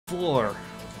floor.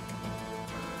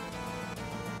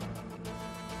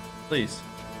 Please.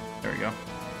 There we go.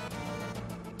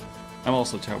 I'm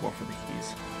also terrible for the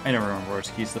keys. I never remember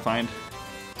which keys to find.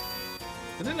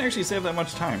 It didn't actually save that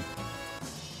much time.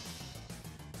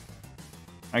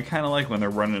 I kind of like when they're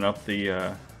running up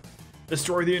the,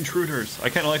 destroy the intruders. I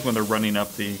kind of like when they're running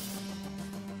up the...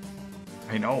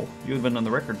 I know, you have been on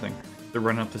the record thing. They're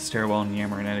running up the stairwell and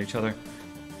yammering at each other.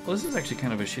 Well, this is actually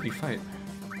kind of a shitty fight.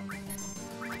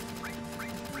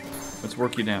 Let's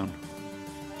work you down.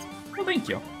 Well, thank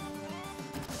you.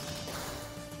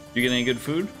 You get any good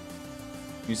food?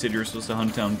 You said you were supposed to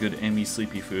hunt down good Emmy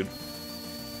sleepy food.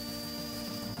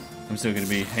 I'm still gonna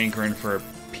be hankering for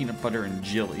peanut butter and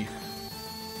jelly.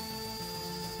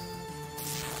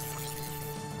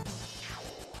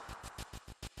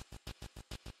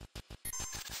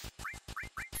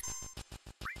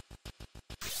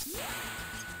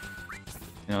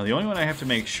 Now, the only one I have to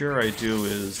make sure I do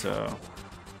is, I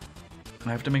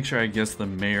have to make sure I guess the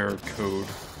mayor code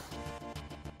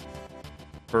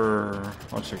for,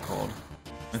 what's it called?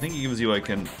 I think he gives you like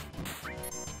an,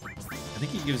 I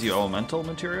think he gives you elemental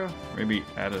materia? Maybe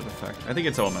added effect. I think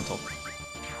it's elemental.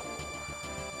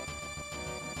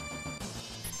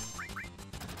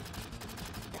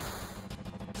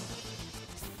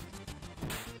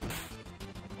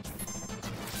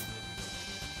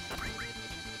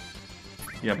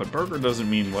 Yeah, but burger doesn't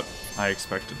mean what I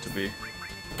expect it to be.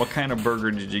 What kind of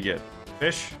burger did you get?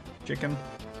 Fish? Chicken?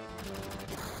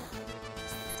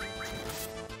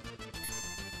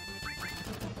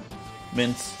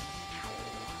 Mince?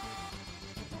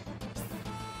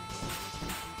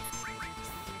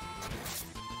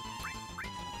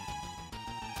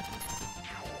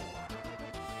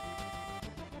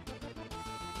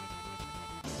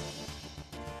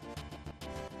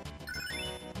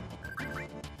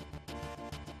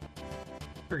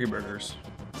 Turkey burgers.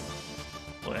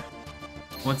 Boy.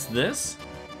 What's this?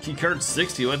 Keycard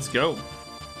 60, let's go.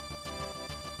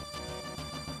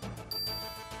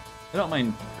 I don't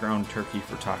mind ground turkey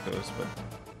for tacos, but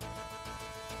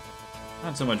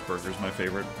not so much burgers, my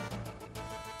favorite.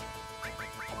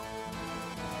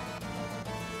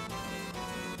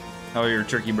 How are your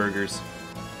turkey burgers?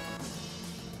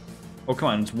 Oh, come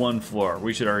on, it's one floor.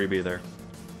 We should already be there.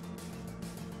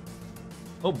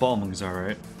 Oh, Balmung's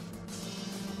alright.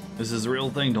 This is a real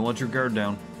thing, don't let your guard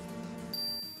down.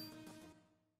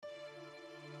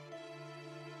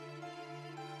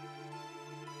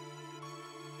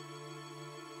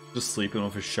 Just sleeping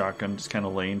with a shotgun, just kind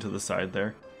of laying to the side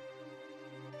there.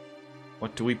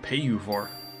 What do we pay you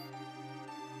for?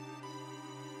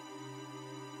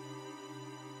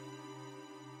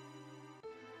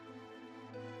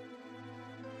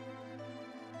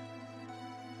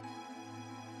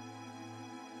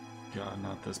 God,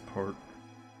 not this part.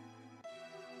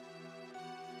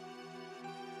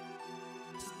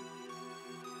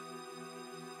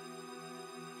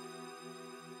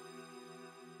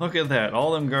 Look at that,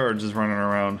 all them guards is running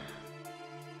around.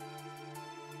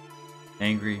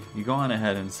 Angry, you go on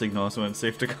ahead and signal us when it's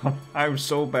safe to come. I'm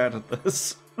so bad at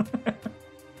this.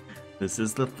 This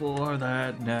is the floor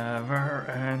that never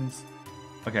ends.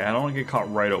 Okay, I don't want to get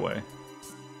caught right away.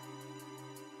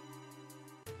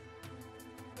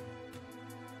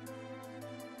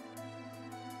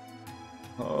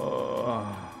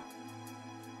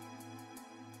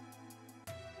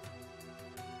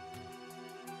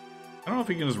 I don't know if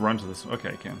he can just run to this. Okay,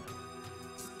 I can.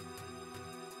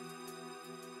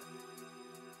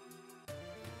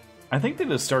 I think they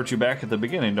just start you back at the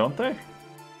beginning, don't they?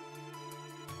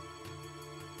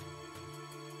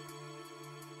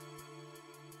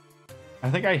 I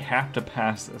think I have to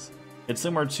pass this. It's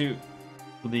similar to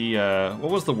the,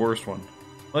 what was the worst one?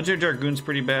 Legendary Dragoon's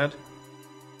pretty bad.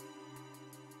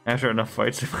 After enough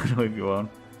fights, they finally go on.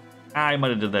 I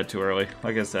might have did that too early,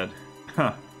 like I said.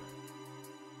 Huh.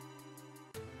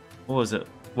 What was it?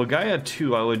 Wagaya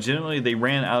 2, I legitimately, they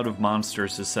ran out of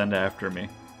monsters to send after me.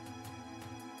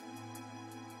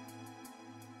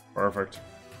 Perfect.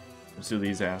 Let's do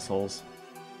these assholes.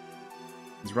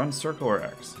 Is run circle or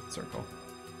X? Circle.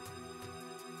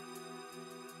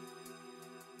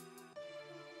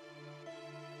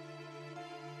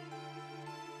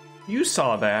 You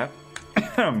saw that.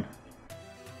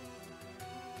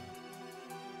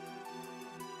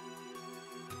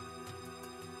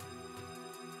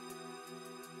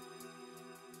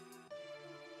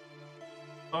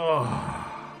 Oh.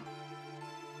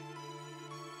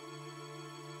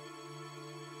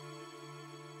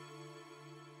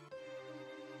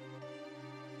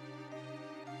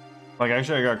 Like,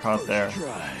 actually, I got caught there.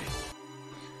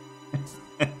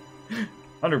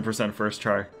 100% first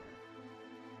try.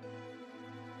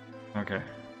 Okay.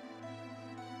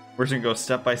 We're just gonna go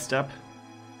step by step.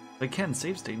 They can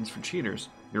save statements for cheaters.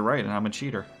 You're right, and I'm a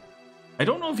cheater. I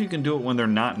don't know if you can do it when they're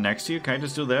not next to you. Can I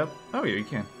just do that? Oh yeah, you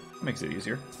can. That makes it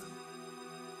easier.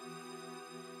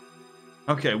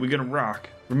 Okay, we're gonna rock.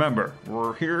 Remember,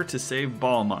 we're here to save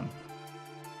Balmon.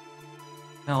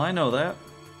 Hell, I know that.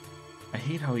 I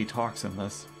hate how he talks in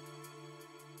this.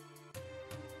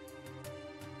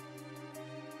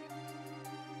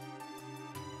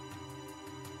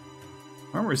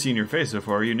 I remember seeing your face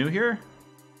before. Are you new here?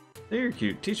 Hey, you're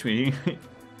cute. Teach me.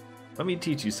 Let me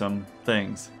teach you some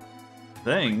things.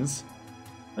 Things?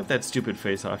 Let that stupid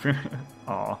face off.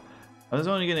 Aw. I was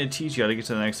only going to teach you how to get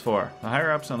to the next floor. The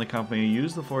higher-ups on the company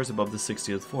use the floors above the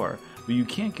 60th floor, but you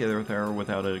can't get there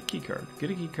without a keycard.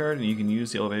 Get a keycard and you can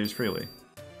use the elevators freely.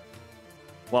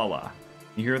 Voila.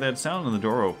 You hear that sound and the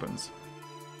door opens.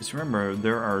 Just remember,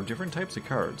 there are different types of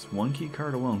cards. One key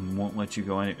card alone won't let you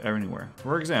go anywhere.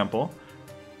 For example,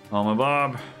 Mama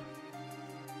Bob.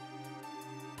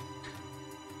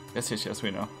 Yes,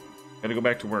 we know. Gotta go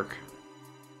back to work.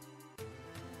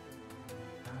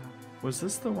 Was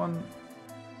this the one?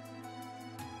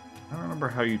 I don't remember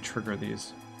how you trigger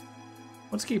these.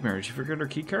 What's key marriage? You forgot her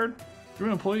key card? Your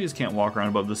employees can't walk around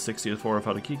above the 60th floor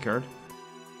without a key card.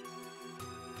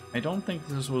 I don't think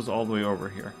this was all the way over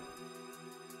here.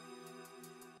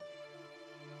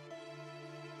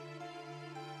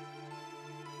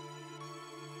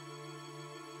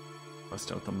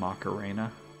 Bust out the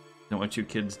Macarena. Know what you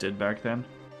kids did back then?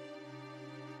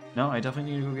 No, I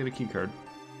definitely need to go get a key card.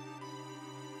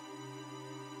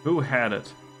 Who had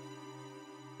it?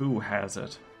 Who has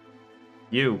it?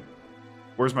 You.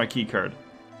 Where's my key card?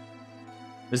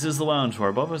 This is the lounge floor.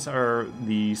 Above us are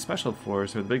the special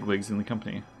floors for the bigwigs in the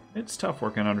company. It's tough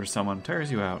working under someone.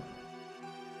 Tires you out.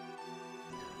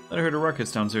 I heard a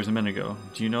ruckus downstairs a minute ago.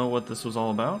 Do you know what this was all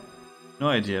about? No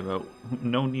idea, but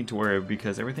no need to worry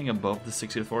because everything above the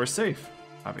 60th floor is safe.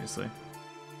 Obviously.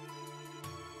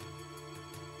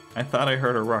 I thought I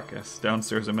heard a ruckus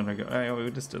downstairs a minute ago. Oh,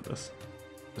 we just did this.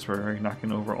 Just we're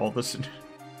knocking over all this.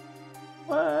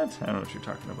 What? I don't know what you're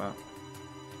talking about.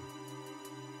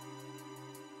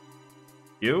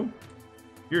 You?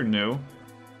 You're new.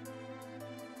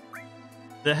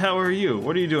 The hell are you?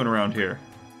 What are you doing around here?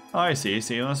 Oh, I see.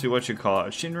 So you must be what you call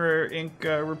it. Shinra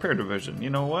Inc. Repair Division. You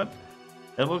know what?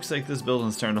 It looks like this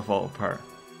building's starting to fall apart.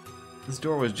 This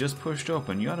door was just pushed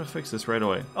open. You ought to fix this right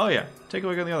away. Oh yeah, take a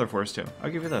look at the other floors too.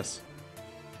 I'll give you this.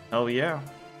 Hell yeah.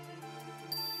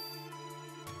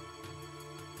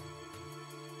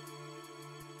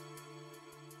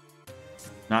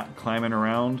 Not climbing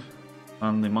around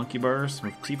on the monkey bars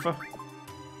with Tifa.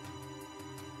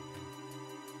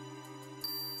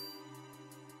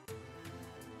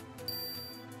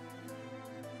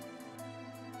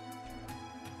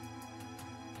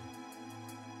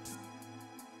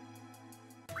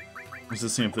 Let's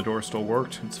just see if the door still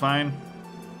worked. It's fine.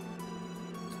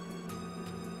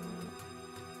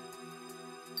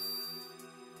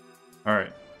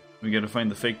 Alright. We gotta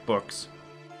find the fake books.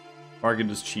 Or I can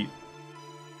just cheat.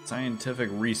 Scientific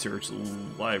Research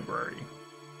Library.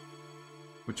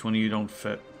 Which one of you don't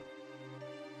fit?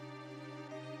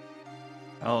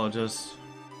 I'll just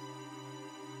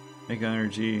make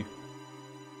energy.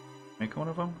 Make one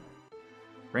of them?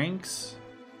 Ranks?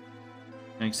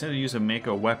 And extended use of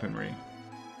Mako weaponry.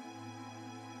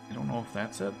 I don't know if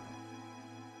that's it.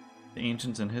 The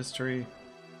Ancients in History.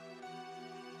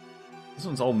 This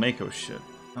one's all Mako shit.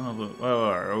 I don't know if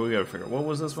alright, we gotta figure out. What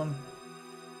was this one?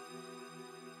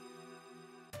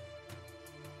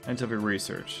 Scientific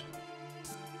Research.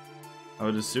 I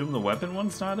would assume the weapon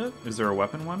one's not it? Is there a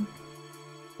weapon one?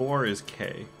 4 is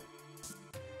K.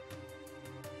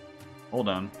 Hold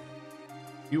on.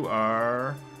 You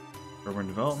are urban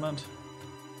development.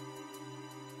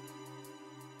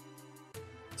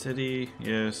 City,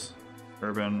 yes.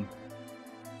 Urban.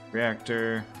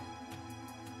 Reactor.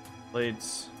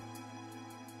 Plates.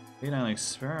 Data on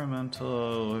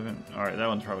experimental. Alright, that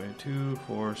one's probably 2,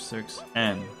 4, 6,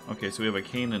 N. Okay, so we have a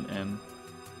K and an N.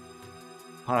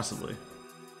 Possibly.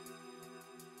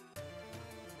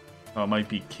 Oh, it might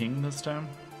be King this time?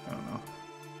 I don't know.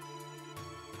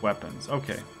 Weapons.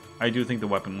 Okay. I do think the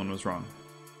weapon one was wrong.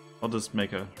 I'll just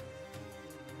make a...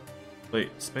 Wait,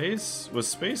 space? Was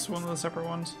space one of the separate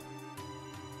ones?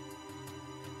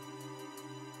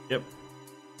 Yep.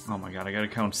 Oh my god, I gotta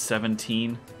count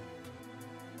 17.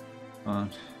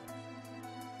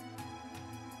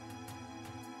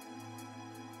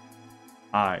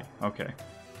 I. Okay.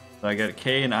 So I got a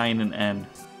K, an I, and an N.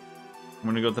 I'm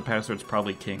gonna go with the password. It's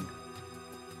probably King.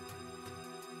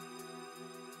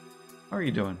 How are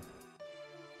you doing?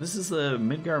 This is the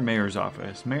Midgar Mayor's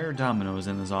office. Mayor Domino is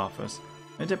in his office.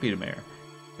 My deputy mayor.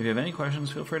 If you have any questions,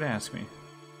 feel free to ask me.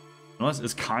 Unless,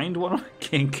 is kind one of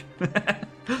kink?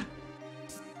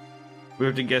 We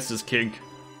have to guess his kink.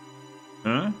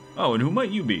 Huh? Oh, and who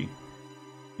might you be?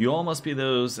 You all must be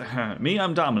those... Me,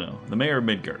 I'm Domino, the mayor of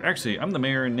Midgard. Actually, I'm the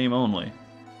mayor in name only.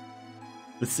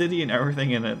 The city and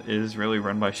everything in it is really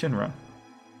run by Shinra.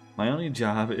 My only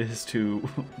job is to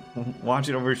watch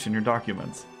it over Shinra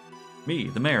documents. Me,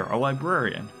 the mayor, a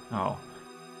librarian. Oh.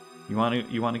 You want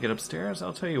to get upstairs?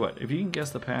 I'll tell you what. If you can guess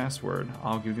the password,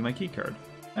 I'll give you my keycard.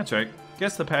 That's right.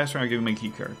 Guess the password, I'll give you my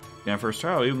keycard. Yeah, first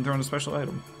try, I'll even throw in a special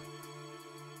item.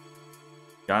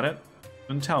 Got it?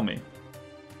 Then tell me.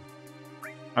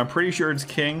 I'm pretty sure it's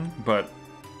king, but...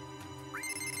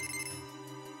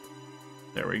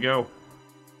 There we go.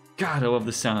 God, I love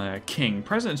the sound of that. King.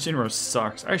 President Shinra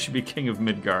sucks. I should be king of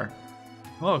Midgar.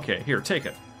 Okay, here, take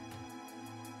it.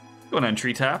 Go on,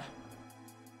 Treetop.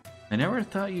 I never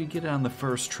thought you'd get it on the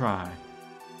first try.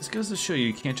 This goes to show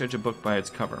you can't judge a book by its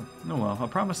cover. Oh well, a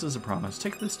promise is a promise.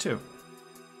 Take this too.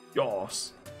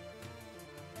 Yos.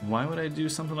 Why would I do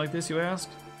something like this, you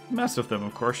asked? Mess with them,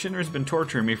 of course. Shinra's been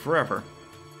torturing me forever.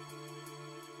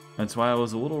 That's why I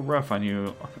was a little rough on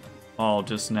you all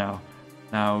just now.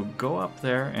 Now, go up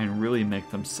there and really make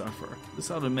them suffer.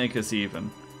 This ought to make us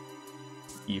even.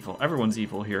 Evil. Everyone's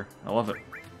evil here. I love it.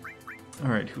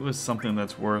 Alright, who has something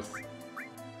that's worth...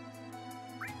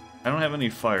 I don't have any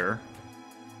fire.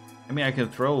 I mean, I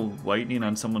could throw lightning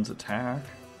on someone's attack.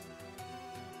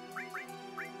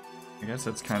 I guess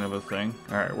that's kind of a thing.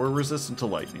 Alright, we're resistant to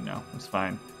lightning now. That's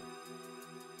fine.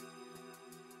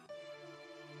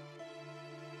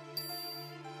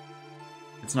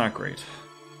 It's not great.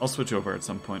 I'll switch over at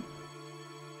some point.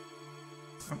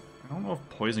 I don't know if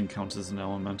poison counts as an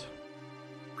element.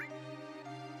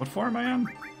 What floor am I on?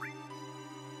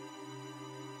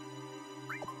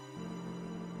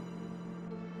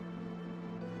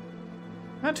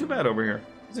 Not too bad over here.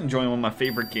 Just enjoying one of my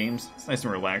favorite games. It's nice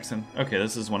and relaxing. Okay,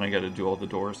 this is when I gotta do all the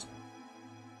doors.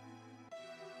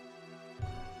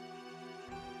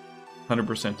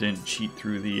 100% didn't cheat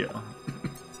through the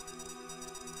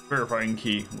verifying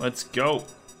key. Let's go.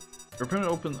 You're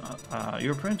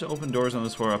permitted to open doors on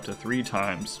this floor up to 3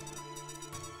 times.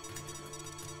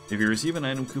 If you receive an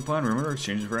item coupon, remember to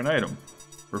exchange it for an item.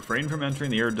 Refrain from entering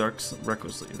the air ducts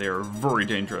recklessly. They are very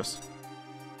dangerous.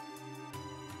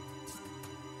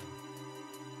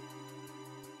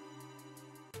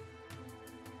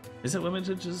 Is it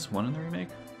limited to just one in the remake?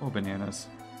 Oh, bananas.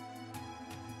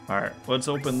 Alright, let's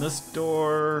open this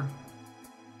door.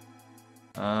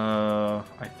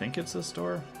 I think it's this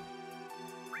door.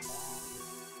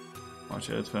 Watch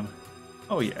it, it's been...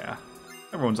 Oh yeah.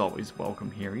 Everyone's always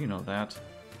welcome here, you know that.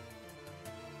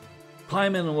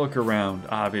 Climb in and look around,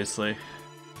 obviously.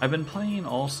 I've been playing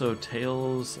also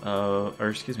Trails of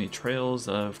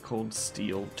Cold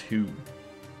Steel 2.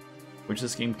 Which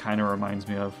this game kind of reminds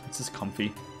me of. It's just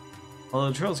comfy. Although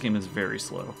the Trails game is very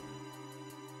slow.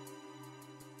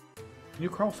 Can you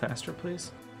crawl faster,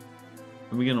 please?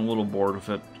 I'm getting a little bored with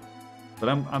it. But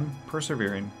I'm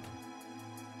persevering.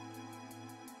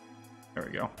 There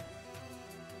we go.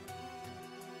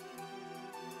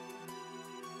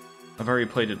 I've already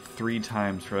played it 3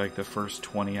 times for like the first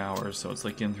 20 hours, so it's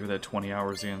like getting through that 20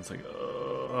 hours again, it's like,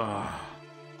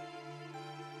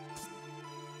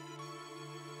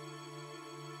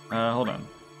 hold on.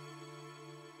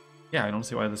 Yeah, I don't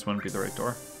see why this wouldn't be the right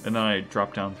door. And then I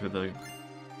drop down through the...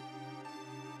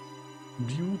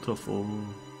 Beautiful.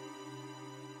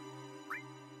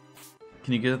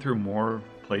 Can you get it through more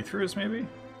playthroughs, maybe?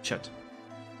 Shit.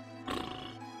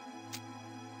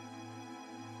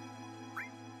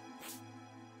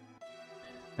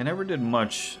 I never did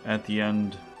much at the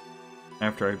end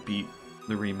after I beat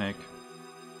the remake.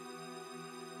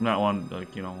 I'm not on,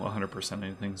 like, you know, 100%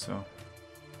 anything, so...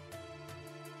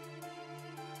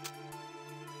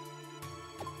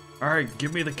 Alright,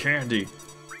 give me the candy.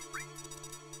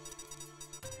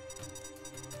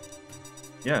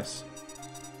 Yes.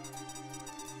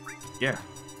 Yeah.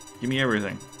 Give me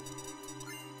everything.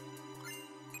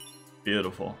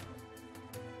 Beautiful.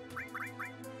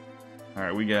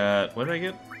 Alright, we got... What did I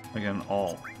get? I got an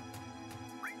all.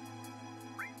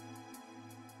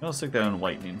 I'll stick that on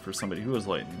lightning for somebody. Who has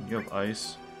lightning? You have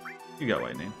ice. You got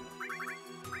lightning.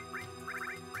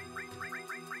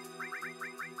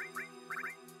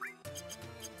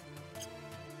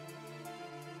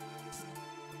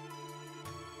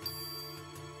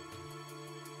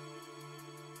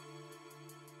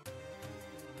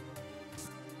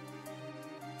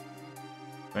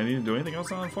 Do I need to do anything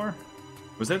else on the floor?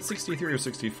 Was that 63 or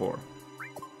 64?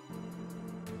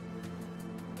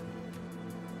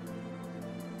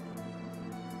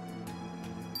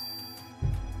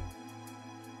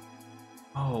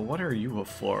 Oh, what are you a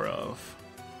floor of?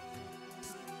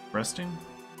 Resting?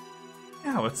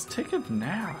 Yeah, let's take a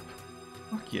nap.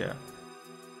 Fuck yeah.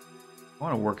 I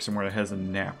want to work somewhere that has a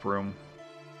nap room.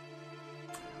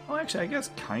 Well, actually, I guess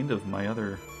kind of my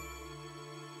other...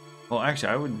 Well,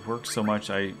 actually, I would work so much,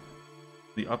 the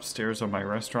upstairs of my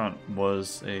restaurant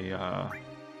was a,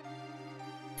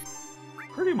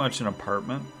 pretty much an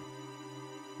apartment.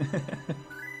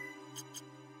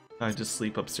 I just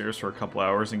sleep upstairs for a couple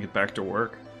hours and get back to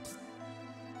work.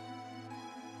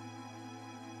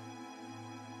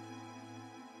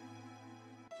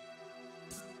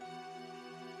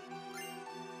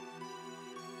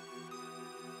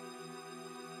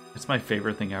 It's my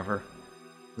favorite thing ever.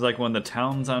 It's like when the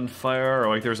town's on fire or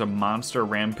like there's a monster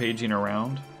rampaging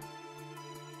around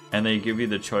and they give you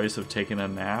the choice of taking a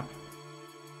nap.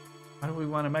 Why do we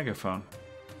want a megaphone?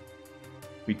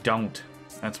 We don't.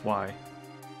 That's why.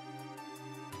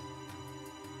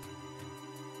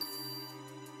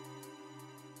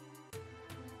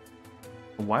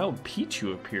 A wild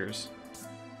Pichu appears.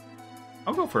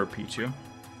 I'll go for a Pichu.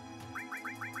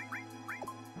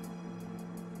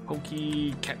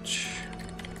 Pokey catch.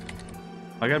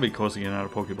 I gotta be close to getting out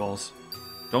of Pokeballs.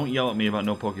 Don't yell at me about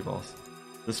no Pokeballs.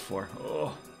 This floor.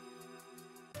 Oh.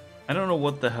 I don't know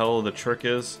what the hell the trick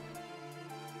is.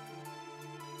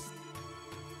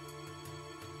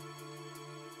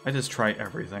 I just try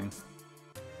everything.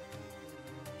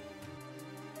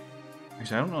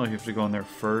 Actually, I don't know if you have to go in there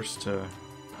first to...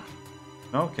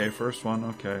 Okay, first one,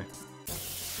 okay.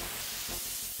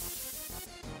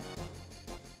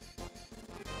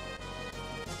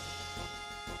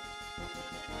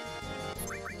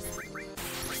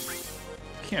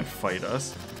 Can't fight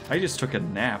us. I just took a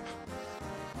nap.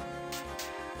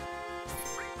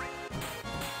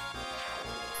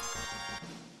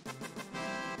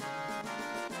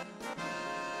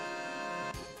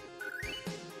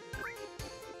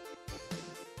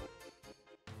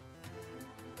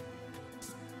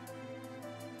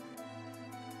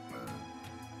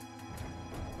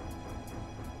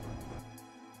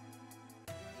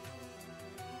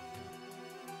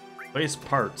 Place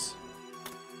parts.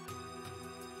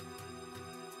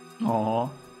 Aww.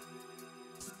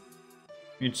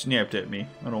 You snapped at me.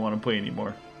 I don't want to play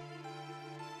anymore.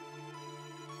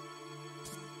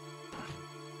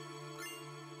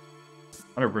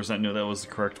 I 100% knew that was the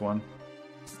correct one.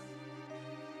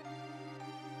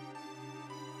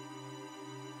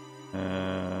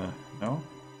 No?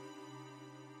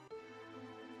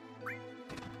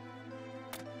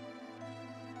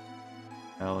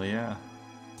 Hell yeah.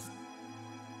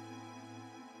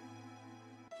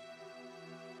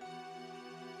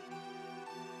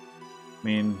 I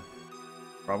mean,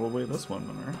 probably this one,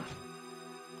 right?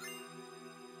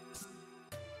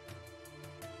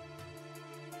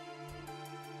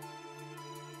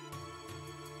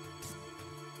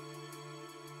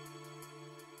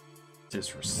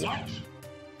 Disrespect.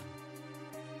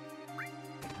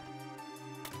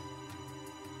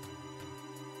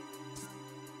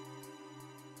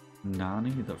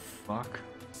 Nani the fuck?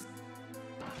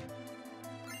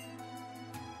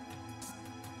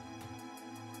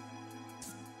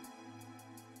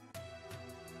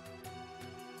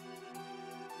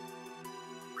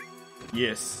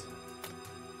 Yes.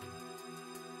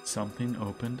 Something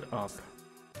opened up.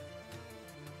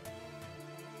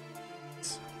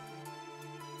 Is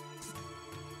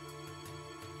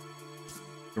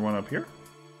there one up here?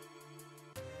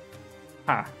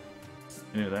 Ah,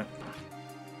 I knew that.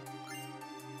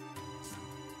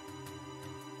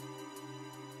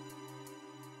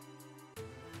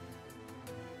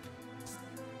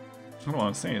 I don't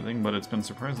want to say anything, but it's been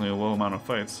surprisingly a low amount of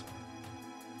fights.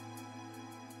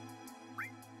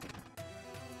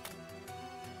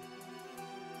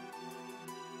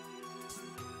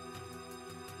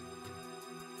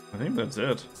 I think that's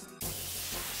it.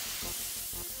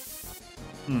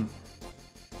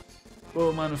 Low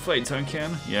amount of fights, huh,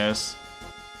 Ken? Yes.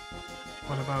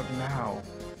 What about now?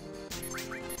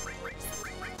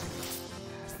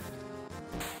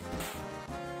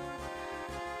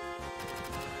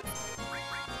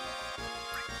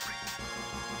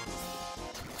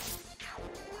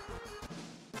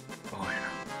 Oh yeah.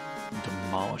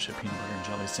 Demolish a peanut butter and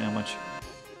jelly sandwich.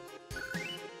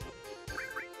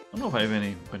 I don't know if I have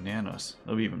any bananas.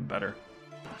 That'll be even better.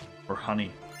 Or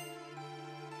honey.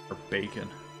 Or bacon.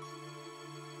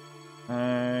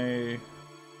 Oh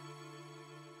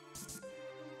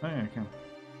yeah, I can.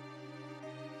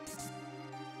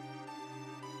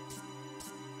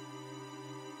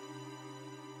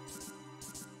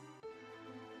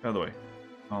 By the way.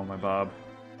 Oh, my Bob.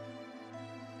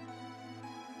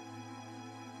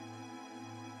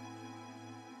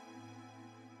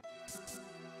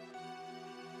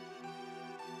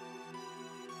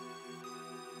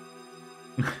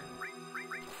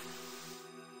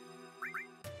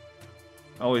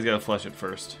 Always gotta flush it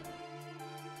first.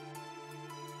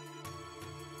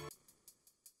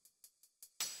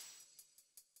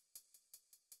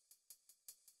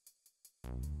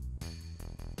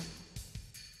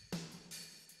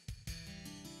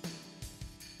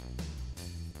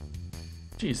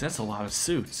 Jeez, that's a lot of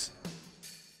suits.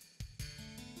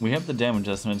 We have the damage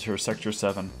estimates for Sector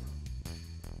 7.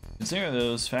 Considering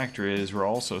those factories were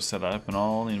also set up and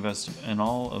all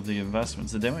of the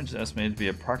investments, the damage is estimated to be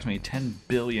approximately 10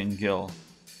 billion gil.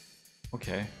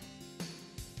 Okay.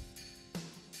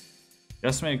 The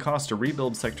estimated cost to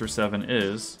rebuild Sector 7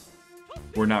 is...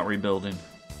 We're not rebuilding.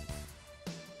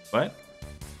 What?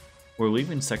 We're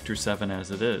leaving Sector 7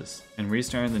 as it is, and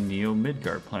restarting the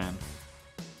Neo-Midgard plan.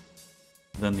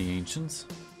 Then the Ancients?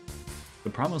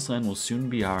 The Promised Land will soon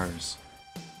be ours.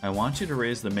 I want you to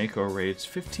raise the Mako rates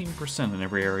 15% in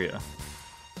every area.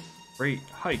 Rate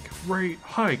hike, rate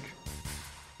hike!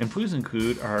 And please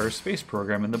include our space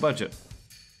program in the budget.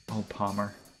 Oh,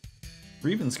 Palmer.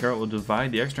 Reeve and Scarlet will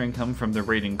divide the extra income from the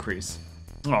rate increase.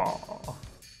 Aww.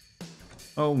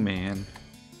 Oh man.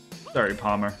 Sorry,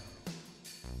 Palmer.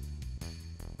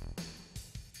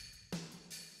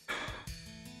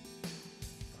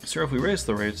 Sir, if we raise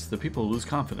the rates, the people lose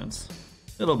confidence.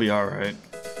 It'll be alright.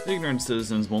 The ignorant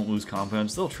citizens won't lose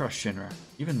confidence, they'll trust Shinra.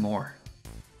 Even more.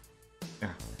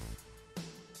 Yeah.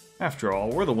 After all,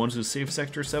 we're the ones who saved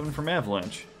Sector 7 from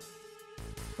Avalanche.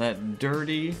 That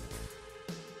dirty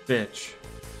bitch.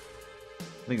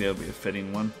 I think that would be a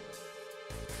fitting one.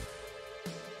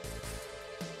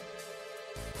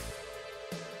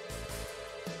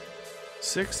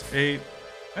 Six, 8.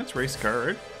 That's race car,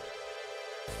 right?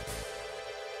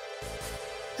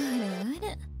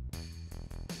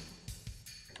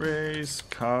 Race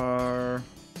car.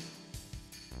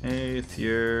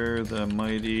 Aether, the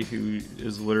mighty, who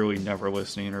is literally never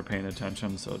listening or paying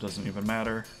attention, so it doesn't even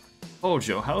matter.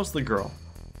 Hojo, how's the girl?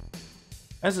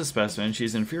 As a specimen,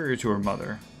 she's inferior to her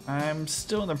mother. I'm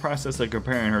still in the process of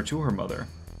comparing her to her mother,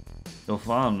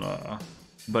 Ilfana,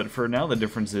 but for now the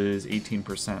difference is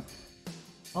 18%.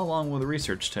 How long will the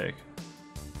research take?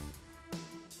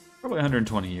 Probably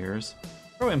 120 years.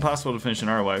 Probably impossible to finish in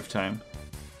our lifetime.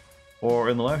 Or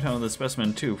in the lifetime of the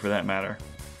specimen too, for that matter.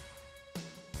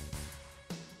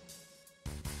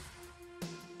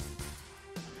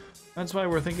 That's why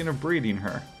we're thinking of breeding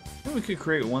her. Then we could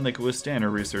create one that could withstand our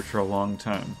research for a long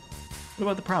time. What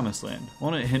about the Promised Land?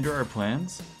 Won't it hinder our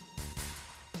plans?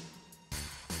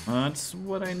 That's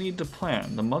what I need to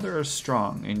plan. The mother is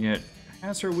strong, and yet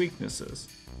has her weaknesses.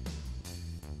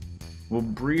 We'll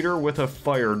breed her with a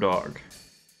fire dog.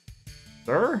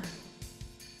 Sir?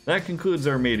 That concludes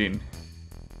our meeting.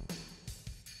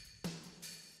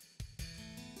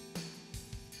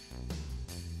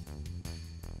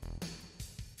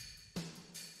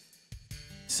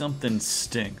 Something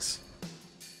stinks.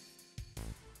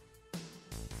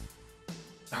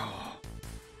 Oh.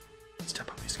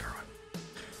 Step on me, Scarlet.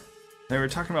 They were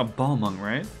talking about Balmung,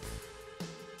 right?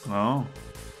 Oh.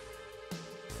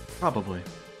 Probably.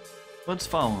 Let's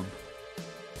follow him.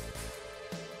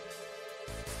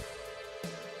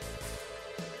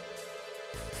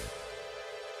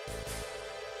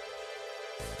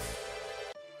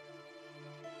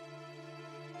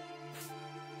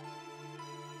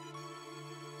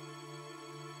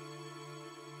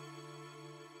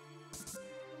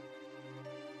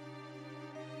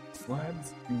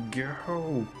 Let's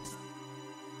go.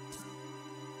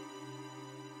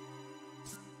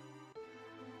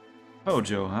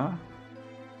 Hojo, huh?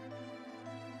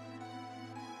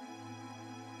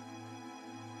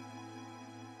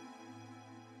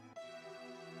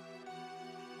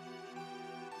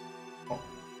 Oh.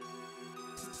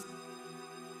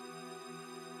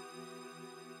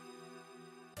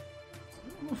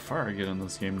 How far I get in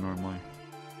this game normally?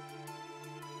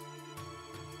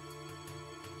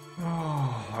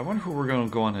 Oh, I wonder who we're gonna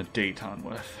go on a date on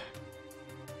with.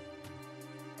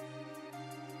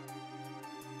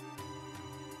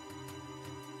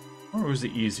 Or was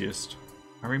the easiest?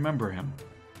 I remember him.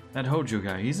 That Hojo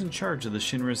guy, he's in charge of the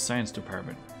Shinra's science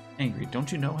department. Angry,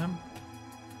 don't you know him?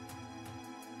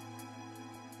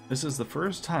 This is the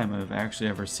first time I've actually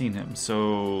ever seen him,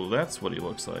 so that's what he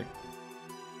looks like.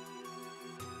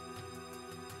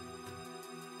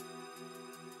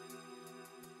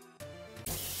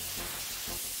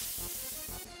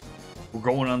 We're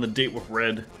going on the date with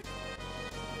Red.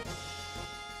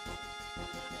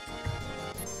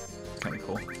 Kinda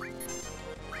cool.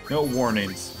 No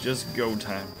warnings, just go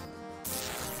time.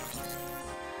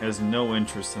 Has no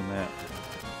interest in that.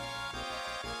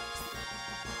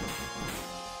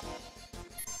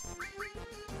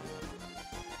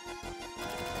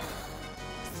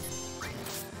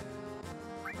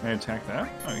 Can I attack that?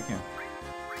 Oh, you can.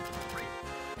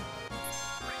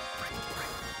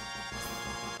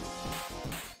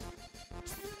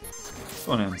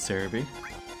 Go on, Cerebi.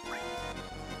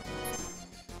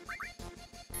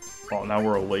 Oh, now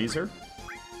we're a laser?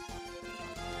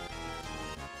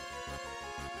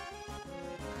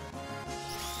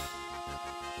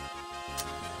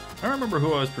 I don't remember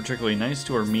who I was particularly nice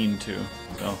to or mean to,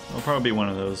 so I'll probably be one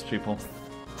of those people.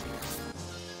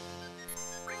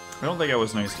 I don't think I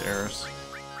was nice to Eris.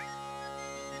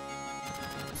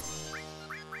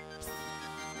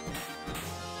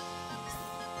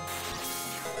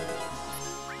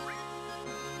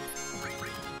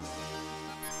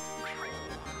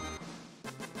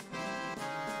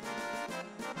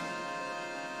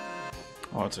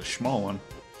 Oh, it's a small one.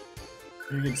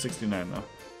 You get 69 though.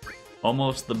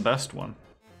 Almost the best one.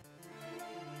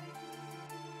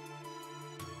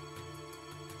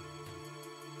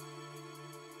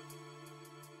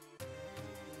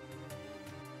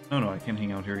 No, I can't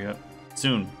hang out here yet.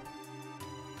 Soon.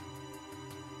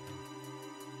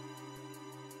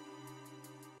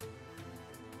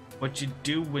 What you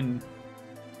doing,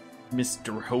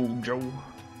 Mr. Hojo?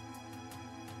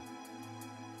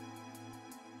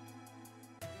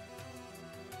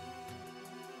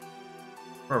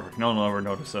 Perfect. No one will ever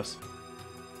notice us.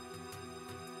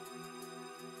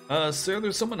 Sir,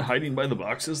 there's someone hiding by the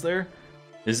boxes there.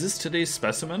 Is this today's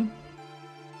specimen?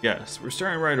 Yes, we're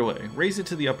starting right away. Raise it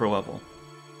to the upper level.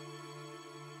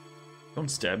 Don't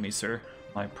stab me, sir.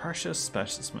 My precious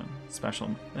specimen.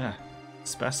 Specimen.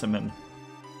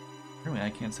 Really,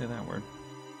 I can't say that word.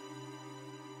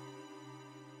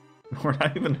 We're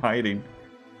not even hiding.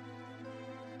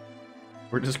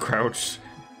 We're just crouched.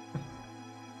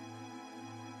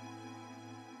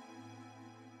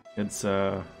 It's, is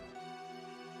it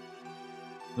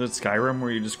Skyrim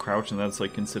where you just crouch and that's,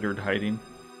 like, considered hiding?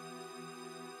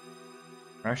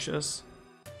 Precious?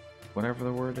 Whatever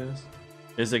the word is.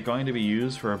 Is it going to be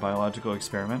used for a biological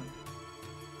experiment?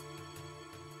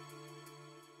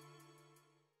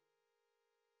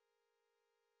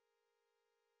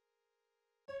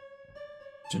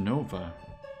 Genova.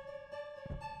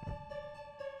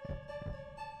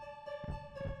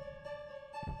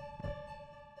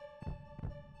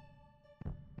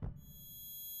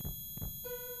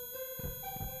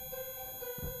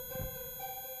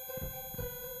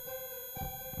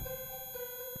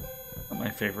 Not my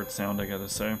favorite sound, I gotta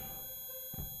say.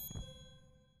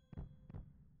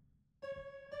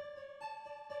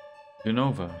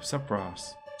 Genova,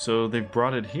 Sepros. So they've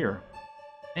brought it here.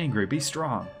 Angry, be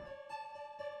strong.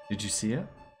 Did you see it?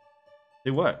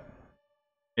 See what?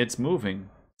 It's moving.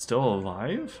 Still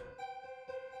alive?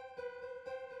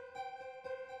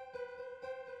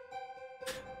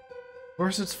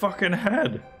 Where's its fucking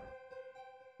head?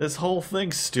 This whole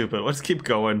thing's stupid. Let's keep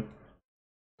going.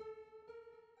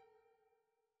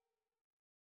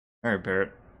 Alright,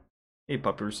 Barret. Hey,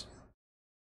 puppers.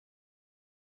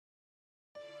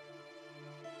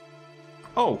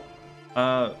 Oh!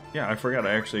 Yeah, I forgot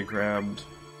I actually grabbed...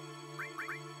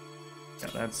 Yeah,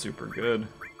 that's super good.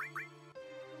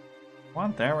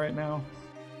 Want that right now?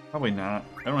 Probably not.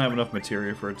 I don't have enough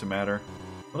materia for it to matter.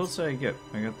 What else did I get?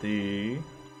 I got the...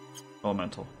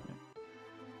 Elemental.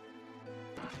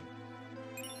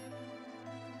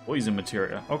 Poison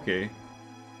materia. Okay.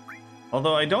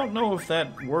 Although I don't know if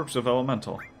that works with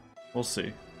elemental. We'll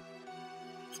see.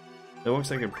 It looks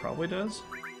like it probably does.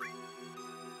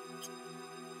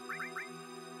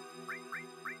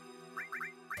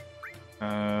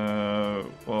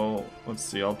 Well, let's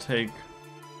see. I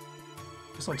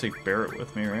guess I'll take Barret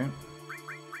with me, right?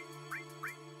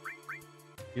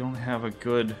 You don't have a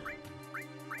good...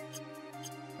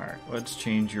 Alright, let's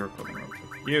change your equipment real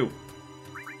quick. You!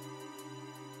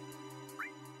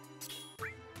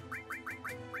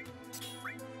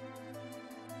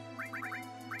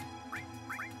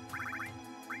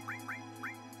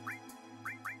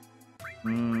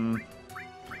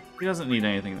 He doesn't need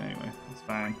anything anyway. It's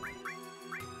fine.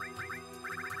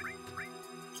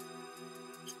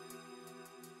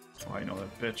 Oh, I know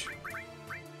that bitch.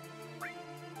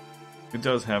 It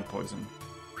does have poison.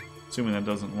 Assuming that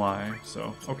doesn't lie,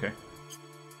 so, okay.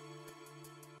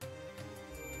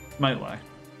 Might lie.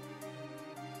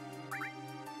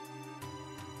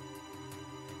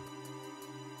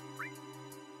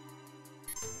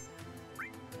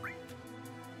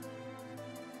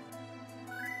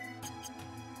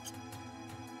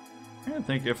 I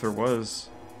think if there was,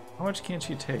 how much can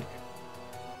she take?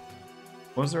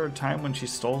 Was there a time when she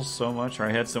stole so much, or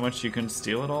I had so much she couldn't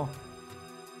steal it all?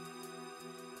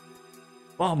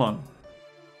 Balmung.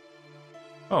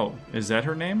 Oh, is that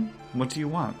her name? What do you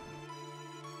want?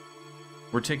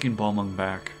 We're taking Balmung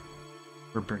back.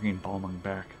 We're bringing Balmung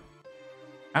back.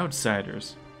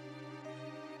 Outsiders.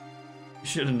 You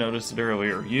should have noticed it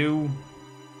earlier. You...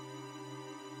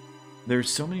 There's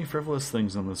so many frivolous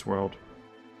things in this world.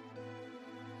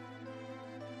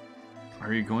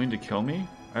 Are you going to kill me?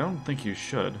 I don't think you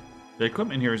should. The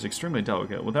equipment here is extremely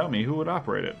delicate. Without me, who would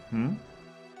operate it?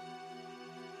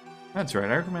 That's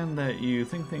right. I recommend that you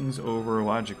think things over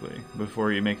logically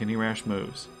before you make any rash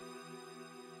moves.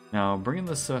 Now, bring in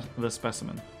the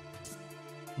specimen.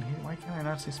 Why can't I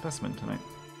not say specimen tonight?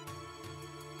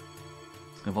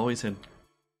 I've always had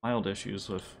mild issues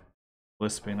with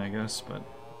lisping, I guess, but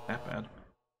not that bad.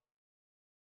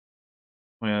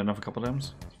 We had enough a couple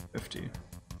times? 50.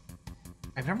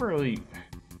 I've never really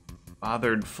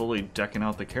bothered fully decking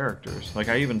out the characters. Like,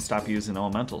 I even stopped using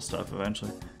elemental stuff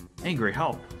eventually. Angry,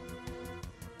 help!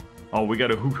 Oh, we got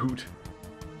a hoot hoot.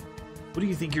 What do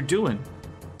you think you're doing?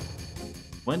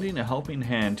 Lending a helping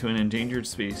hand to an endangered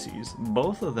species.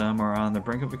 Both of them are on the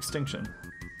brink of extinction.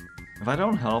 If I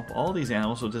don't help, all these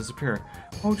animals will disappear.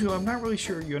 Hojo, I'm not really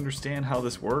sure you understand how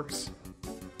this works.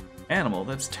 Animal,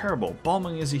 that's terrible.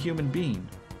 Balmung is a human being.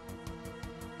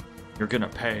 You're gonna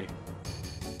pay.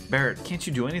 Barrett, can't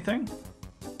you do anything?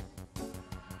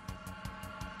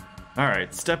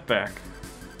 Alright, step back.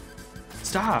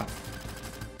 Stop!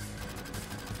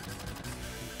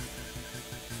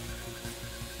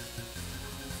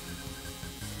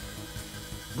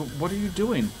 But what are you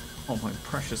doing? Oh, my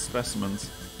precious specimens.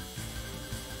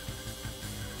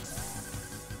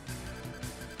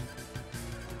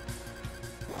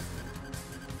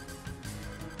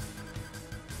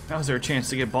 Now's our chance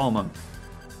to get Balmung.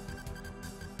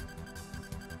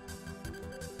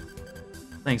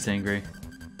 Thanks, Angry.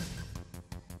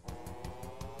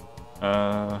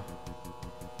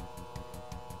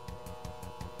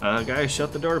 Guys,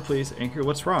 shut the door, please. Angry,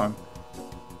 what's wrong?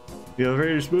 The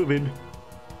elevator's moving.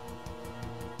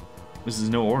 This is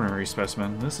no ordinary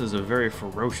specimen. This is a very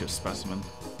ferocious specimen.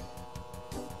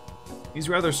 He's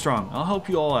rather strong. I'll help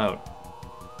you all out.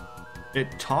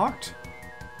 It talked?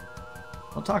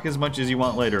 I'll talk as much as you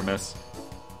want later, miss.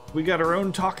 We got our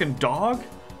own talking dog?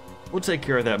 We'll take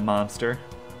care of that monster.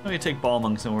 Let me take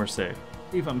Balmung somewhere safe.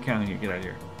 See if I'm counting you. Get out of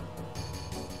here.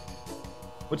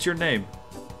 What's your name?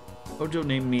 Hojo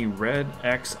named me Red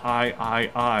XIII.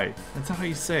 That's not how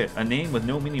you say it. A name with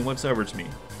no meaning whatsoever to me.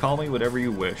 Call me whatever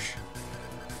you wish.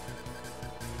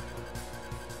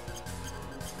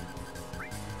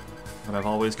 But I've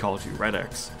always called you Red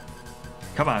X.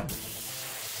 Come on.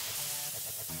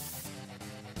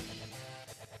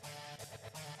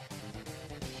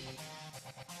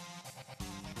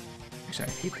 Actually, I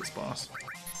hate this boss.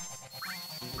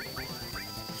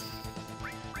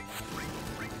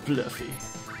 Fluffy.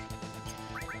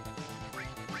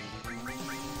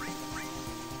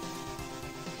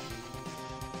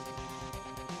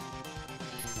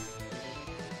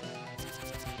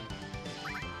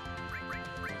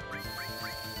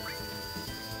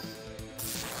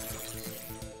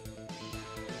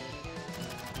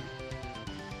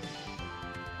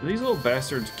 Do these little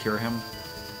bastards cure him?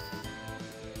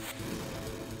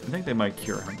 I think they might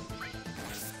cure him.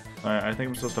 I think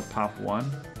I'm supposed to pop one.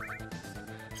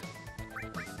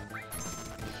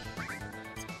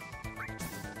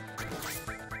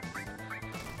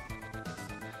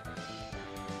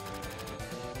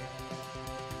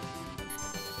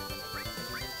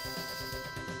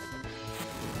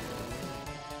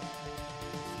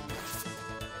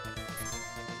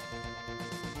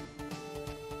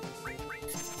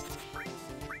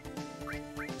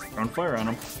 Throwing fire on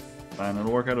him. Fine,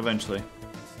 it'll work out eventually.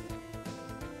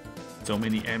 So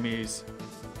many Emmys.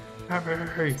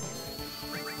 Hurry!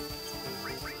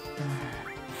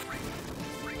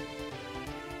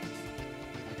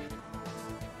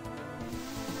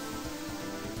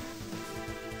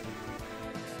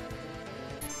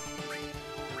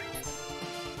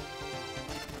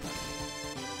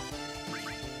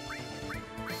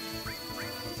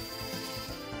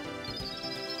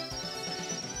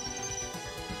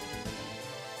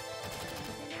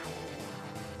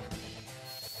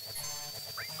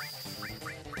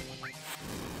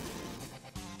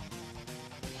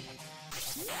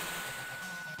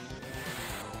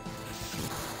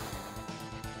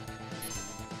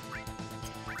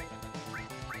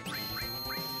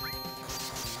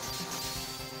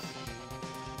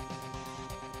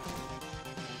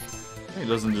 He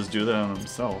doesn't just do that on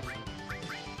himself.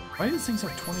 Why do these things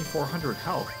have 2400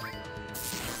 health?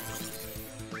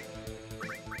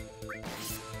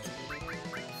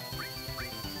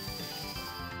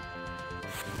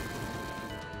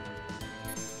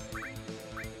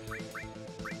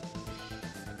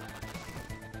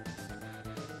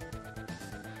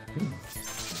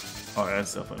 Oh,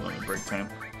 that's definitely limit break time.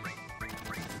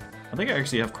 I think I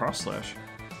actually have cross slash.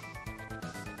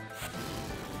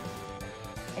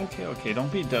 Okay, okay,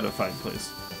 don't be deadified, please.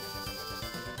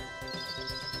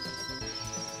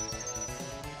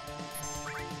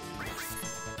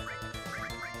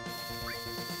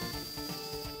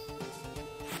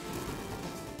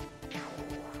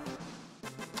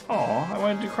 Oh, I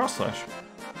wanted to do cross slash.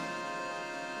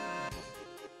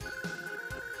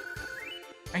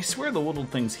 I swear the little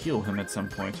things heal him at some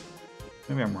point.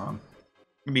 Maybe I'm wrong.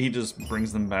 Maybe he just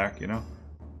brings them back, you know?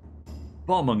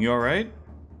 Balmung, you alright?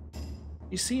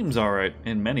 He seems alright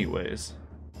in many ways.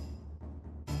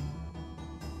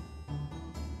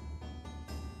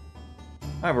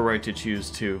 I have a right to choose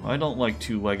too. I don't like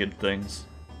two-legged things.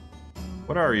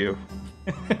 What are you?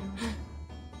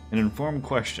 An informed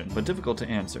question, but difficult to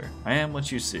answer. I am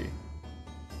what you see.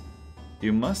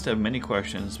 You must have many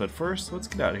questions, but first, let's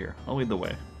get out of here. I'll lead the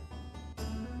way.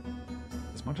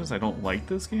 As much as I don't like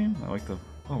this game, I like the...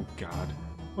 Oh god.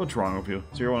 What's wrong with you?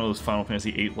 So you're one of those Final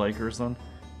Fantasy VIII likers then?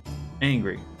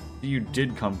 Angry. You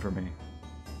did come for me.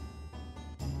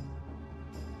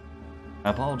 I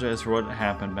apologize for what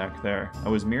happened back there. I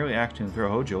was merely acting to throw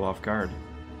Hojo off guard.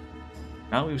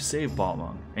 Now we've saved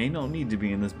Balmung. Ain't no need to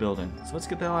be in this building, so let's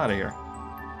get the hell out of here.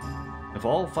 If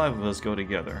all 5 of us go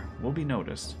together, we'll be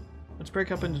noticed. Let's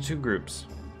break up into 2 groups.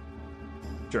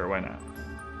 Sure, why not?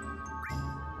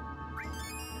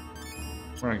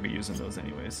 We're not gonna be using those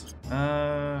anyways. What's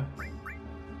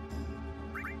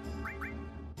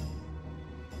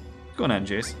going on,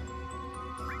 Jace?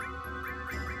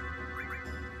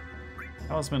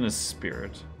 Talisman is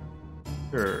spirit.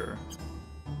 Sure.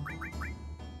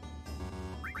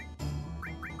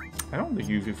 I don't think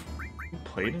you've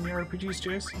played any RPGs,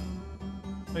 Jace?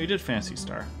 No, you did Phantasy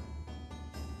Star.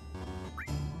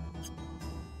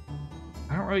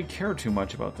 I don't really care too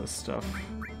much about this stuff.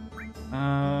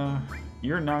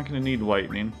 You're not gonna need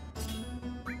lightning.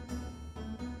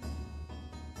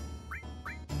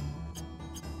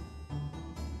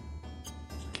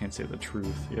 Can't say the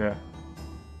truth, yeah.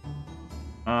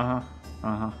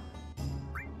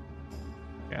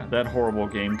 Yeah, that horrible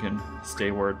game can stay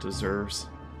where it deserves.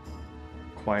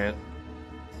 Quiet.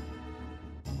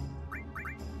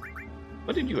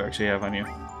 What did you actually have on you?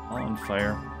 All on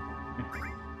fire.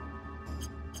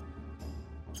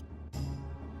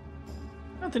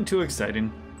 Nothing too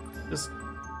exciting. Just...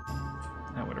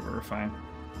 whatever, we're fine.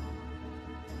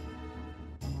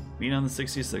 Meet on the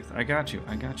 66th. I got you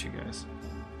guys.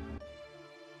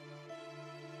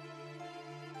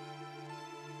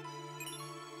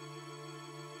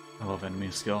 I love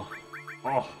enemy skill.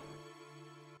 Oh!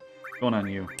 What's going on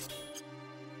you?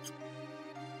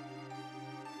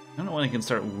 I don't know when I can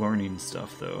start learning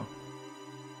stuff, though.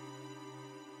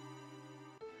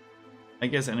 I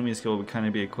guess enemy skill would kind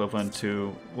of be equivalent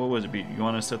to... What would it be? You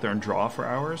want to sit there and draw for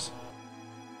hours?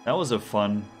 That was a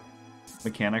fun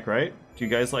mechanic, right? Do you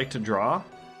guys like to draw?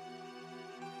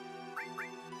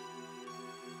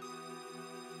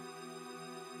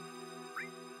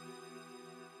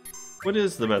 What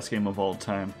is the best game of all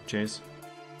time, Chase?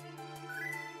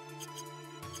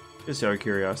 Just out of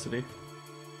curiosity.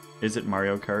 Is it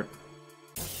Mario Kart?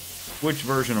 Which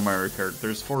version of Mario Kart?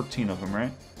 There's 14 of them,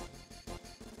 right?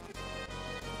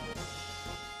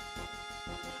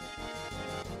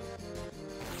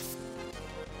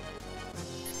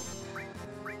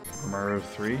 Or Mario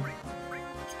 3?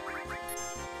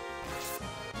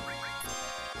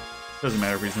 Doesn't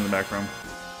matter if he's in the background.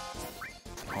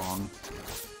 Pong.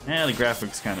 Eh, the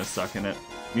graphics kind of suck in it.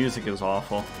 Music is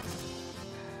awful.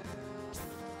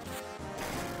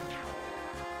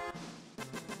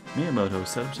 Miyamoto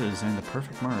set up to design the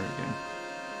perfect Mario game.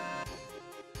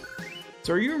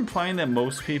 So are you implying that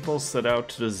most people set out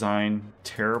to design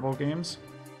terrible games?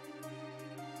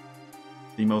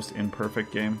 The most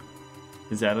imperfect game?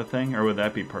 Is that a thing, or would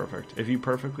that be perfect? If you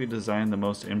perfectly design the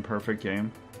most imperfect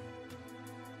game?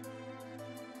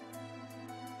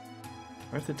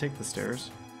 Do I have to take the stairs?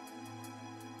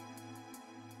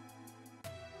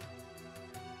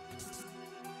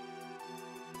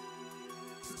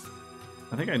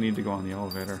 I think I need to go on the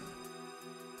elevator.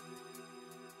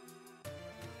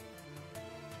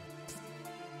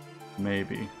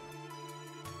 Maybe.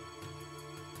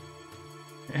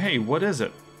 Hey, what is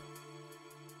it?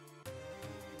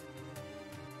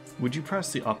 Would you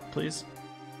press the up, please?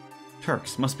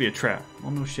 Turks, must be a trap.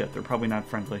 Well, no shit, they're probably not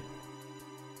friendly.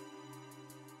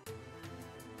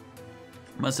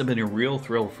 Must have been a real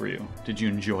thrill for you. Did you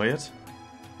enjoy it?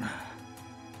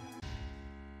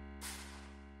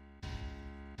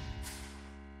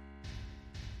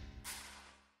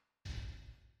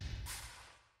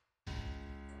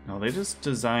 No, they just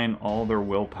design all their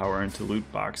willpower into loot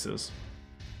boxes.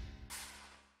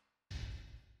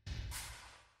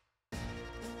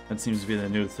 That seems to be the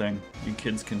new thing. You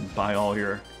kids can buy all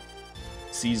your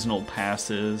seasonal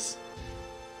passes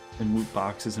and loot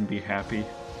boxes and be happy,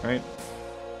 right?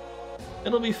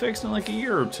 It'll be fixed in like a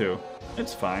year or two.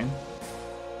 It's fine.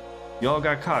 Y'all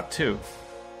got caught too.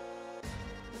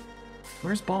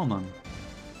 Where's Balmung?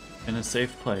 In a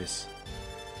safe place.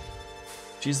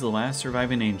 She's the last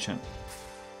surviving ancient.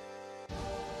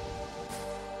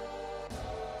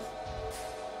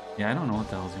 Yeah, I don't know what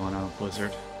the hell's going on with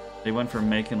Blizzard. They went from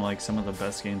making like some of the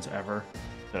best games ever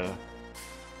to,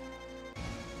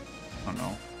 I don't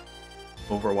know,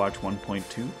 Overwatch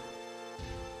 1.2?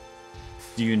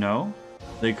 Do you know?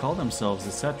 They call themselves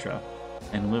etc.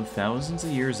 and lived thousands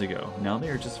of years ago. Now they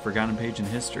are just a forgotten page in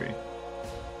history.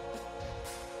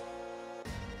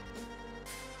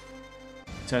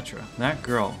 Etc. That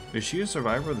girl, is she a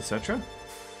survivor of the Cetra?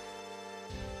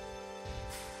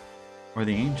 Or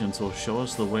the ancients will show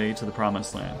us the way to the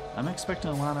promised land. I'm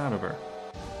expecting a lot out of her.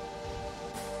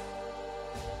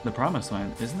 The promised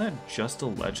land, isn't that just a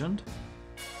legend?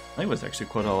 I think it was actually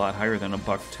quite a lot higher than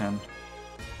 $1.10.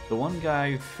 The one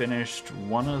guy finished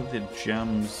one of the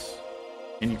gems,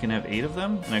 and you can have 8 of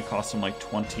them, and it cost him like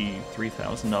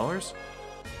 $23,000.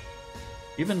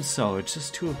 Even so, it's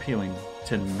just too appealing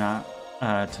to not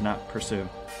pursue.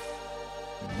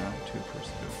 Not to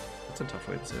pursue. That's a tough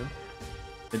way to say it.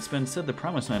 It's been said the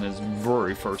promised land is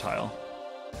very fertile.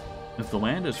 If the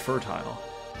land is fertile,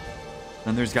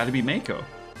 then there's got to be Mako.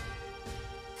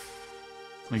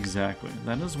 Exactly.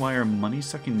 That is why our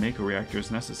money-sucking Mako reactor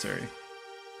is necessary.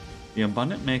 The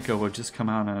abundant Mako would just come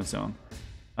out on its own.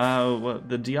 Well,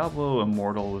 the Diablo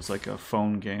Immortal was like a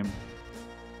phone game,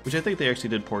 which I think they actually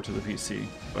did port to the PC,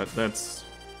 but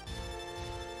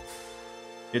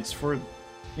it's for,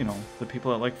 you know, the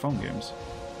people that like phone games.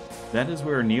 That is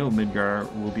where Neo Midgar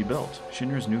will be built,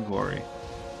 Shinra's new glory.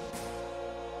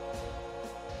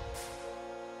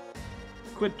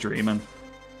 Quit dreaming.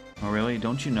 Oh really?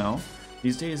 Don't you know?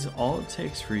 These days, all it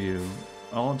takes for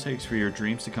your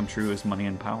dreams to come true is money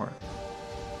and power.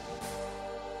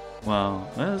 Well,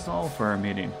 that is all for our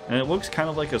meeting. And it looks kind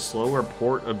of like a slower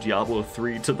port of Diablo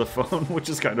 3 to the phone, which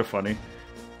is kind of funny.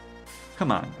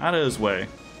 Come on, out of his way.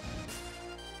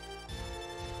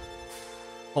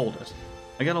 Hold it.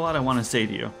 I got a lot I want to say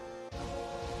to you.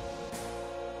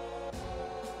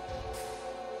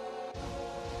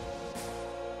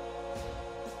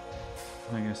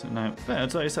 I guess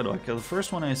that's what I said. Like the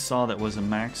first one I saw that was a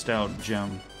maxed out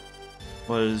gem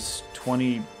was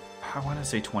I want to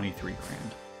say 23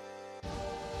 grand.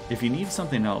 If you need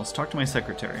something else, talk to my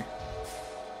secretary.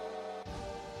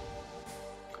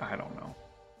 I don't know.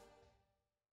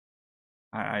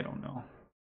 I don't know.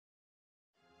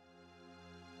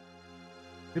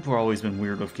 People have always been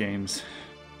weird with games.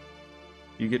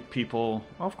 You get people...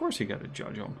 Well, of course you gotta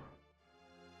judge them.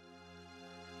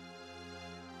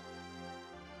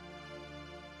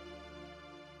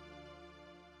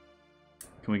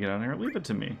 Can we get on here? Leave it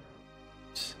to me.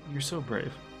 You're so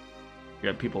brave.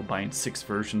 You got people buying 6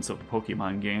 versions of a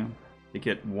Pokemon game. They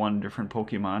get 1 different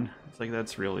Pokemon. It's like,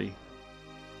 that's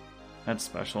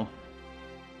special.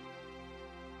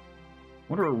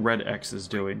 What are Red X is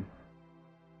doing?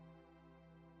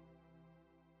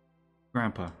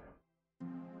 Grandpa.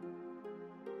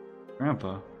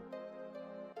 Grandpa?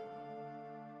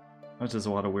 That's just a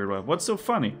lot of weird stuff. What's so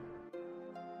funny?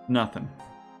 Nothing.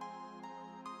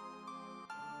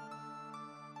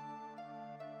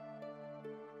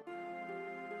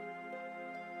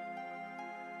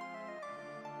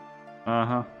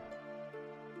 Uh-huh. I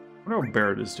wonder what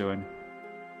Barrett is doing.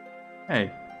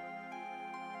 Hey.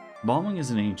 Balmung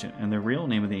is an ancient, and the real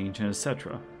name of the ancient is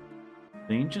Cetra.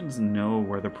 The ancients know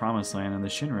where the Promised Land, and the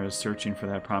Shinra is searching for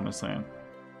that Promised Land.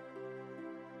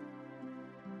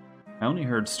 I only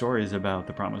heard stories about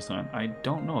the Promised Land. I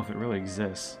don't know if it really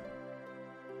exists.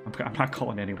 I'm not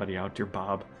calling anybody out, dear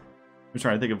Bob. I'm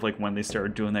trying to think of like when they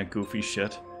started doing that goofy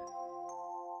shit.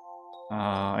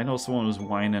 I know someone was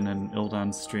whining in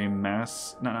Ildon's stream,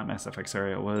 not Mass Effect,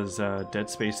 sorry, it was Dead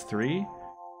Space 3,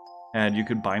 and you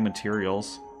could buy materials.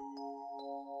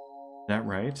 Is that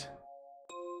right?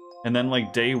 And then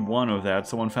like day 1 of that,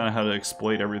 someone found out how to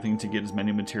exploit everything to get as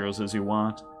many materials as you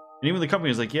want. And even the company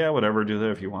was like, yeah, whatever, do that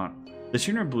if you want. The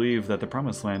Shinra believe that the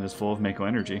Promised Land is full of Mako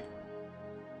energy.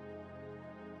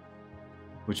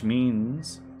 Which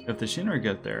means, if the Shinra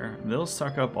get there, they'll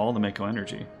suck up all the Mako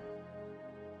energy.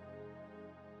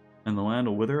 And the land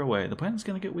will wither away. The planet's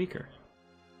gonna get weaker.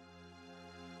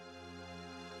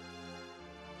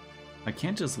 I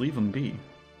can't just leave them be.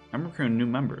 I'm recruiting new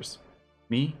members.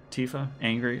 Me, Tifa,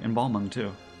 Angry, and Balmung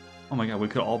too. Oh my god, we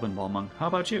could have all been Balmung. How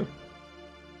about you?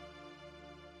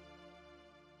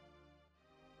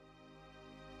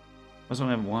 I also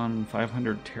have one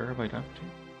 500 terabyte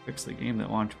update. Fix the game that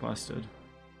launch busted.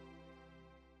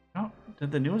 Oh,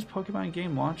 did the newest Pokemon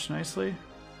game launch nicely?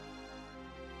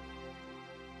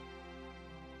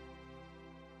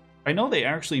 I know they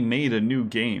actually made a new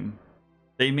game.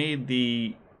 They made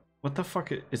the... What the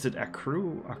fuck is it?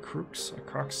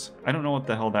 Acrux? I don't know what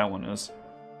the hell that one is.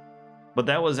 But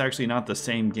that was actually not the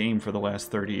same game for the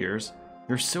last 30 years.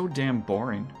 You're so damn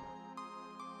boring.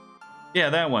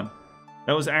 Yeah, that one.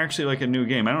 That was actually like a new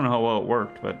game. I don't know how well it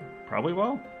worked, but probably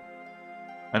well.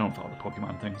 I don't follow the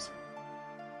Pokemon things.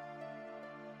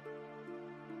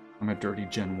 I'm a dirty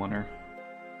Gen 1er.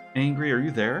 Angry, are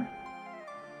you there?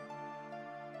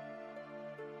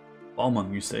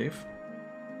 Balmung, you safe?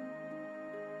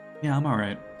 Yeah, I'm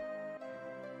alright.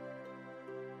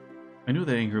 I knew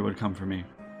that Angry would come for me.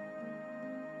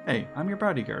 Hey, I'm your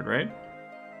bodyguard, right?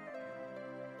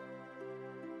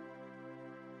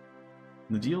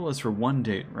 The deal is for one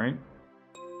date, right?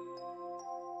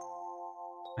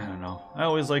 I don't know. I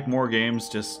always like more games,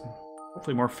 just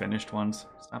hopefully more finished ones.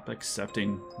 Stop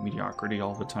accepting mediocrity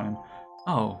all the time.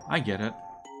 Oh, I get it.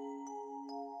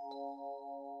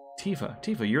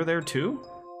 Tifa, you're there too?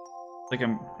 Like,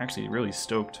 I'm actually really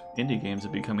stoked. Indie games are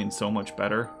becoming so much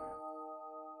better.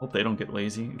 Hope they don't get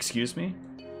lazy. Excuse me?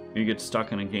 You get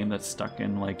stuck in a game that's stuck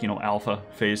in, like, you know, alpha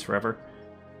phase forever.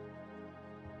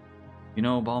 You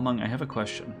know, Balmung, I have a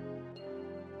question.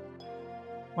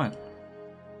 What?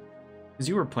 Because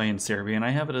you were playing Cerebi, and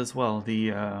I have it as well.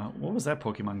 The, what was that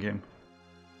Pokemon game?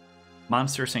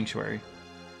 Monster Sanctuary.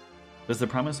 Does the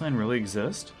Promised Land really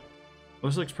exist?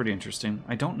 This looks pretty interesting.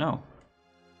 I don't know.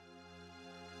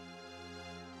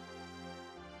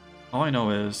 All I know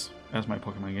is, as my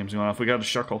Pokemon game's going off, we got a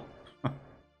Shuckle. The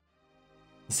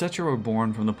Cetra were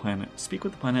born from the planet. Speak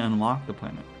with the planet and unlock the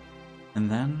planet.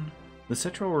 And then, the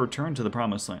Cetra will return to the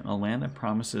Promised Land, a land that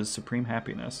promises supreme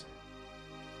happiness.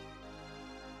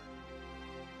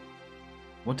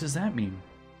 What does that mean?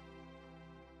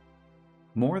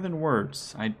 More than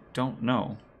words. I don't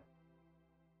know.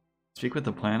 Speak with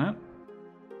the planet?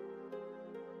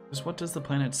 Just what does the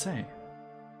planet say?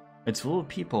 It's full of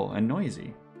people and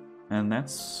noisy. And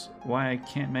that's why I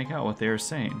can't make out what they are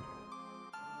saying.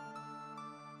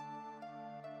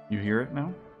 You hear it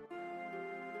now?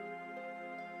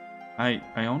 I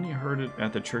only heard it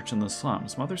at the church in the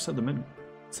slums. Mother said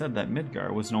that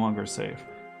Midgar was no longer safe.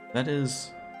 That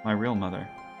is my real mother.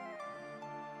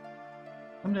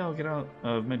 Someday I'll get out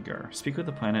of Midgar, speak with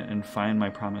the planet, and find my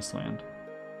promised land.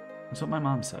 That's what my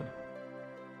mom said.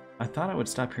 I thought I would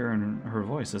stop hearing her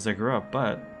voice as I grew up,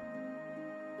 but...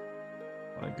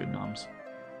 good noms.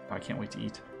 Oh, I can't wait to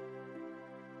eat.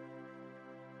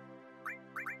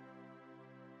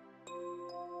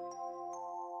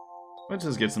 Let's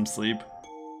just get some sleep.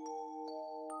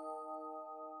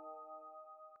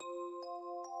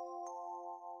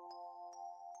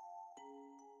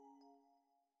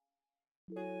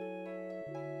 I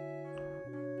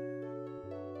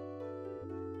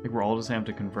think we're all just have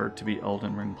to convert to be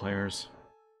Elden Ring players.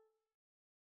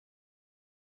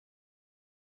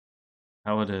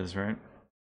 How it is, right?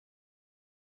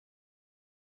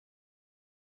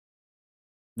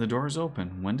 The door's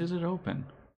open. When did it open?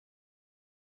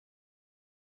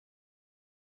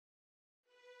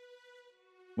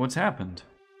 What's happened?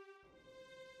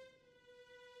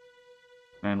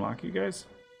 Can I unlock you guys?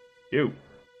 You.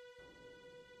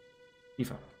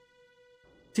 Tifa.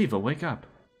 Tifa, wake up.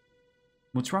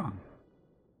 What's wrong?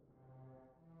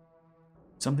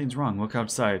 Something's wrong. Look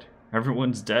outside.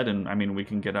 Everyone's dead, and I mean, we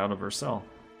can get out of her cell.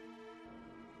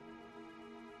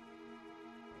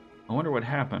 I wonder what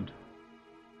happened.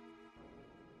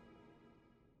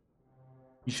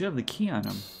 You should have the key on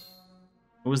him.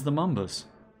 It was the Mumbas.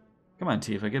 Come on,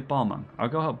 Tifa, get Balmung. I'll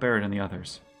go help Barrett and the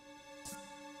others.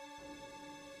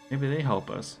 Maybe they help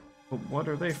us. But what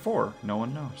are they for? No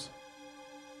one knows.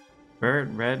 Barrett,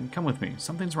 Red, come with me.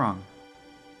 Something's wrong.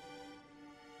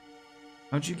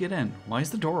 How'd you get in? Why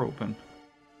is the door open?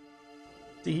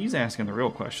 See, he's asking the real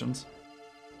questions.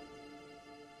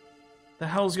 The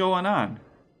hell's going on?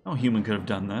 No human could have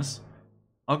done this.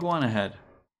 I'll go on ahead.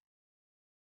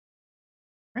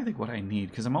 I think what I need,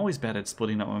 because I'm always bad at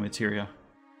splitting up my materia.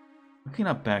 Looking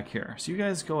up back here, so you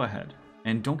guys go ahead.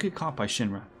 And don't get caught by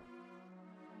Shinra.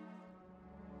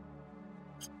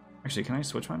 Actually, can I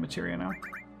switch my materia now?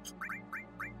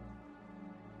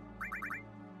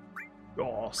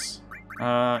 Yes.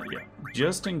 Yeah,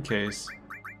 just in case.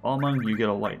 Balmung, you get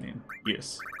a lightning.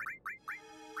 Yes.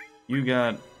 You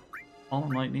got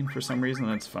Fallen Lightning for some reason,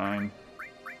 that's fine.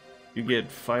 You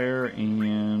get fire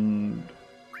and...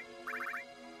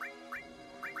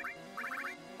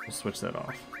 We'll switch that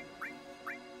off.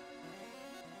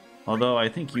 Although I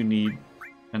think you need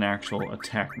an actual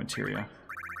attack materia.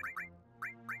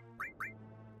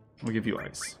 We'll give you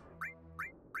ice.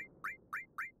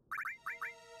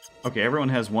 Okay, everyone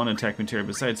has one attack materia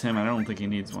besides him. I don't think he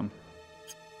needs one.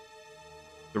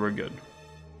 So we're good.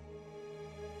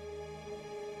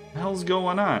 What the hell's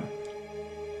going on?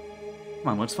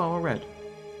 Come on, let's follow red.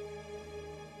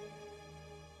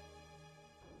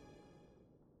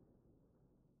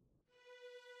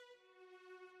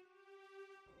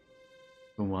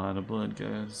 A lot of blood,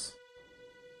 guys.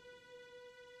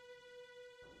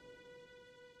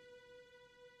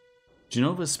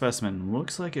 Genova's specimen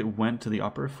looks like it went to the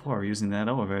upper floor using that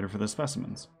elevator for the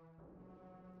specimens.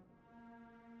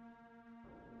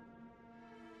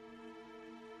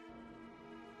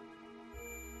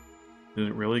 Did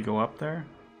it really go up there?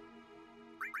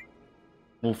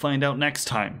 We'll find out next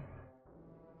time.